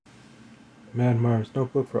Marv's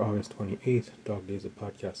Notebook for August 28th, Dog Days of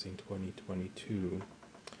Podcasting 2022.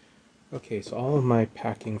 Okay, so all of my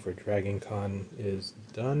packing for Dragoncon is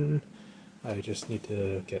done. I just need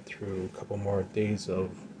to get through a couple more days of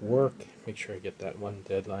work, make sure I get that one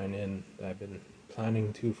deadline in that I've been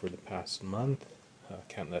planning to for the past month.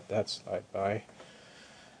 Can't let that slide by.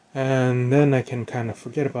 And then I can kind of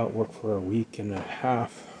forget about work for a week and a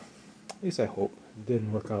half. At least I hope. It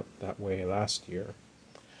didn't work out that way last year.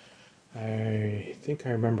 I think I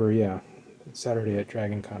remember, Saturday at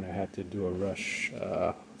Dragoncon I had to do a rush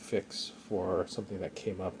fix for something that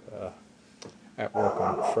came up at work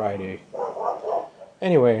on Friday.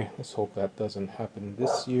 Anyway, let's hope that doesn't happen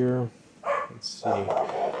this year. Let's see.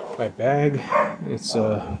 My bag, it's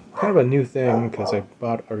kind of a new thing because I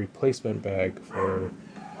bought a replacement bag for...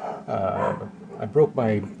 I broke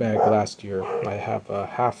my bag last year. I have a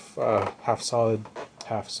half solid,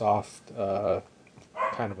 half soft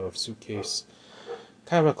kind of a suitcase,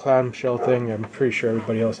 kind of a clamshell thing. I'm pretty sure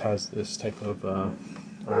everybody else has this type of, or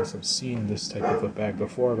else I've seen this type of a bag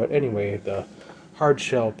before. But anyway, the hard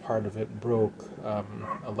shell part of it broke.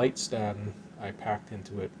 A light stand I packed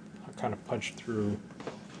into it, I kind of punched through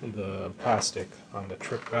the plastic on the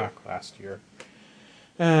trip back last year.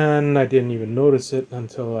 And I didn't even notice it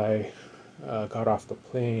until I got off the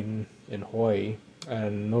plane in Hawaii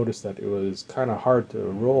and noticed that it was kind of hard to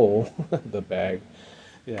roll the bag.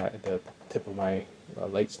 Yeah, the tip of my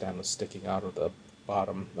light stand was sticking out of the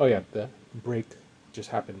bottom. Oh yeah, the break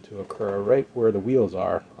just happened to occur right where the wheels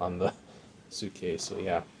are on the suitcase. So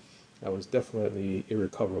yeah, that was definitely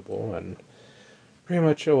irrecoverable, and pretty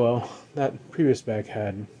much, oh well, that previous bag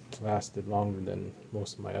had lasted longer than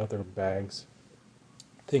most of my other bags.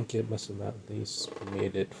 I think it must have at least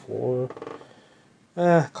made it for,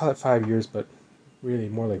 call it 5 years, but really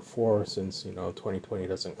more like 4 since, 2020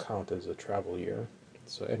 doesn't count as a travel year.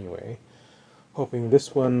 So anyway, hoping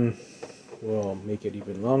this one will make it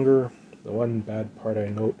even longer. The one bad part I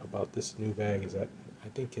note about this new bag is that I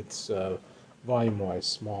think it's volume-wise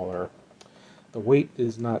smaller. The weight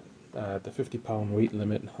is not, the 50-pound weight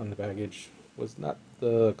limit on the baggage was not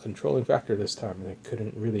the controlling factor this time. I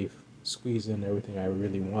couldn't really squeeze in everything I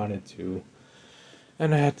really wanted to.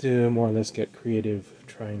 And I had to more or less get creative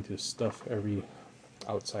trying to stuff every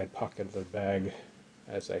outside pocket of the bag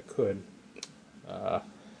as I could.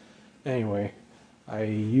 Anyway, I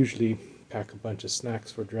usually pack a bunch of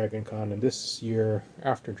snacks for Dragoncon, and this year,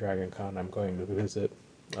 after Dragoncon, I'm going to visit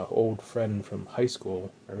an old friend from high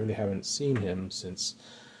school. I really haven't seen him since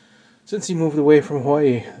he moved away from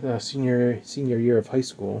Hawaii, senior year of high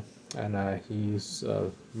school, and he's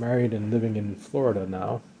married and living in Florida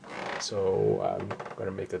now. So I'm going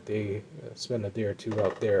to make spend a day or two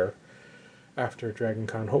out there after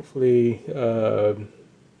Dragoncon. Hopefully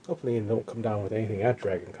you don't come down with anything at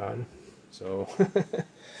Dragoncon. So,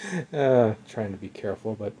 trying to be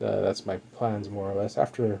careful, but that's my plans more or less.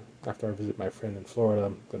 After I visit my friend in Florida,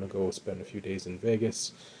 I'm going to go spend a few days in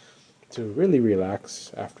Vegas to really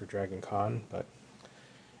relax after Dragoncon. But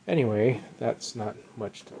anyway, that's not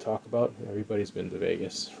much to talk about. Everybody's been to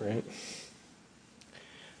Vegas, right?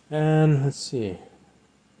 And let's see.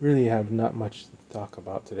 Really have not much to talk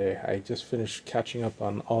about today. I just finished catching up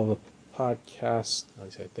on all the podcasts. At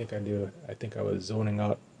least I think I do. I think I was zoning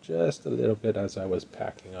out just a little bit as I was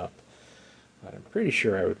packing up. But I'm pretty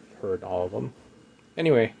sure I heard all of them.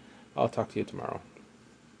 Anyway, I'll talk to you tomorrow.